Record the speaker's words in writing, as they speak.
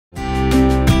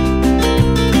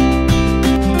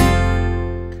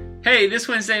Okay, this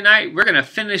Wednesday night we're going to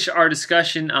finish our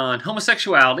discussion on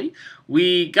homosexuality.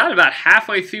 We got about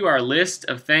halfway through our list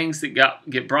of things that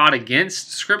get brought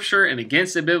against Scripture and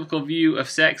against a biblical view of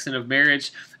sex and of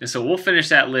marriage, and so we'll finish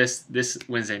that list this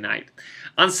Wednesday night.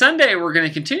 On Sunday, we're going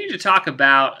to continue to talk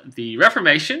about the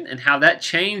Reformation and how that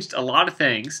changed a lot of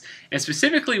things, and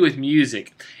specifically with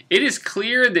music. It is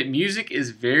clear that music is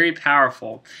very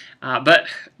powerful, but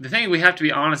the thing we have to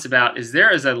be honest about is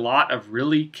there is a lot of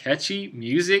really catchy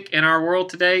music in our world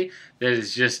today that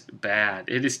is just bad.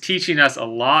 It is teaching us a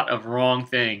lot of wrong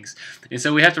things. And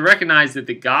so we have to recognize that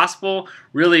the gospel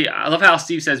really, I love how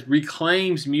Steve says,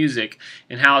 reclaims music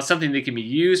and how it's something that can be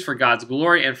used for God's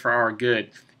glory and for our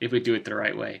good if we do it the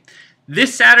right way.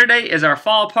 This Saturday is our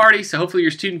fall party, so hopefully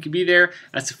your student can be there.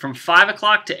 That's from 5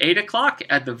 o'clock to 8 o'clock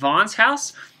at the Vaughn's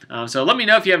house. So let me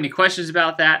know if you have any questions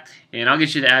about that, and I'll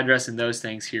get you the address and those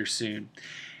things here soon.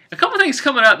 A couple things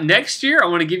coming up next year I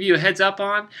want to give you a heads up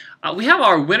on. We have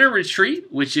our winter retreat,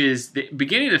 which is the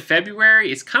beginning of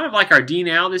February. It's kind of like our D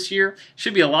Now this year.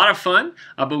 Should be a lot of fun,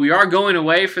 but we are going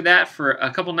away for that for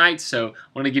a couple nights, so I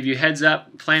want to give you a heads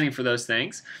up planning for those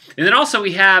things. And then also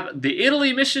we have the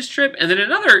Italy missions trip, and then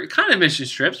another kind of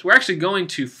missions trips. We're actually going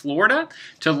to Florida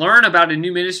to learn about a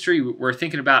new ministry we're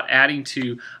thinking about adding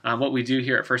to what we do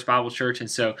here at First Bible Church, and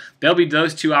so there'll be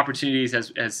those two opportunities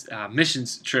as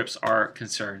missions trips are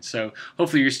concerned. So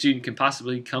hopefully your student can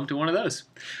possibly come to one of those.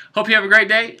 Hope you have a great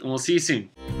day, and we'll see you soon.